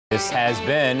This has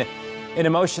been an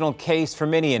emotional case for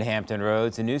many in Hampton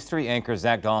Roads, and News 3 anchor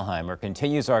Zach Dahlheimer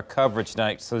continues our coverage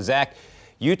tonight. So, Zach,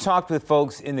 you talked with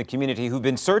folks in the community who've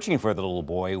been searching for the little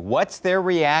boy. What's their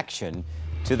reaction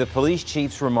to the police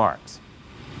chief's remarks?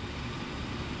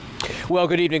 Well,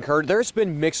 good evening, Kurt. There's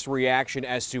been mixed reaction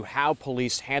as to how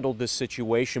police handled this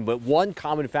situation, but one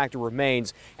common factor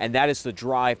remains, and that is the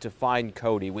drive to find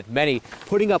Codi, with many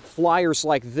putting up flyers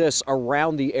like this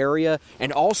around the area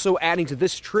and also adding to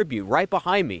this tribute right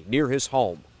behind me near his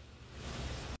home.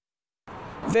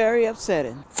 Very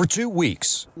upsetting. For 2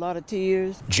 weeks, A lot of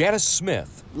tears, Janice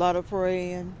Smith a lot of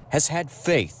praying, has had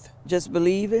faith. just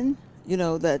believing,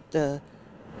 that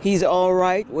he's all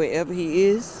right wherever he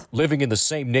is. Living in the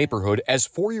same neighborhood as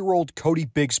 4-year-old Codi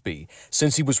Bigsby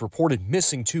since he was reported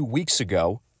missing 2 weeks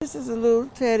ago. This is a little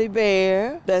teddy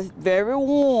bear that's very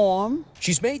warm.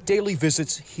 She's made daily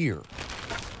visits here,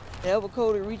 Whenever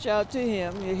Cody reach out to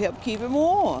him, you help keep him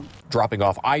warm. dropping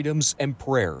off items and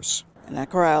prayers. And I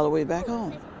cry all the way back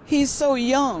home. He's so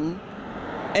young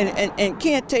and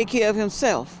can't take care of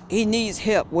himself. He needs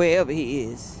help wherever he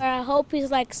is. I hope he's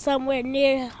like somewhere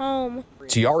near home.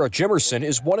 Tiara Jimerson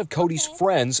is one of Codi's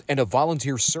friends and a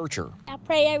volunteer searcher. I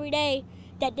pray every day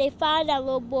that they find that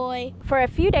little boy. For a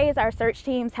few days, our search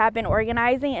teams have been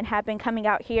organizing and have been coming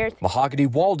out here. Mahogany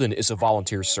Walden is a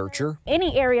volunteer searcher.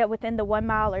 Any area within the 1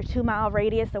 mile or 2 mile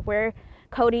radius of where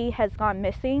Codi has gone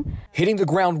missing. Hitting the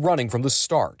ground running from the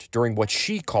start during what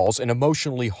she calls an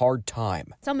emotionally hard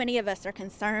time. So many of us are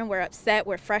concerned, we're upset,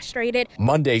 we're frustrated.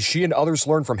 Monday, she and others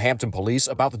learned from Hampton police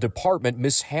about the department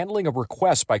mishandling a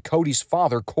request by Codi's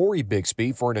father, Corey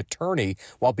Bigsby, for an attorney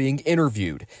while being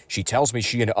interviewed. She tells me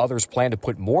she and others plan to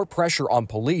put more pressure on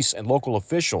police and local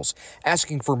officials,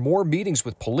 asking for more meetings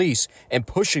with police and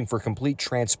pushing for complete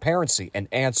transparency and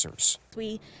answers.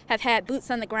 We have had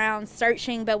boots on the ground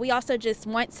searching, but we also just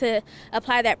want to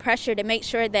apply that pressure to make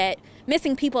sure that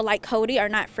missing people like Codi are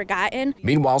not forgotten.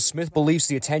 Meanwhile, Smith believes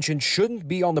the attention shouldn't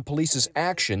be on the police's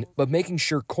action, but making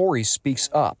sure Corey speaks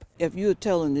up. If you're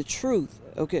telling the truth,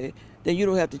 okay, then you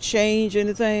don't have to change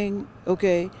anything,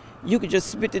 okay? You can just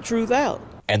spit the truth out.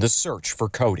 And the search for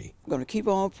Codi. I'm going to keep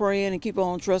on praying and keep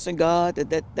on trusting God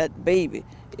that baby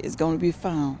is going to be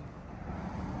found.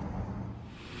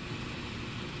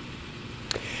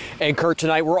 And Kurt,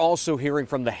 tonight we're also hearing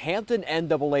from the Hampton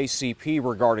NAACP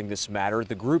regarding this matter.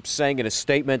 The group saying in a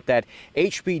statement that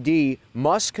HPD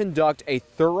must conduct a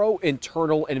thorough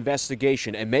internal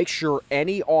investigation and make sure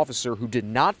any officer who did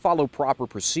not follow proper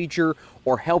procedure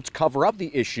or helped cover up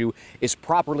the issue is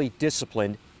properly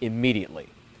disciplined immediately.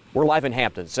 We're live in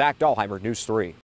Hampton. Zach Dahlheimer, News 3.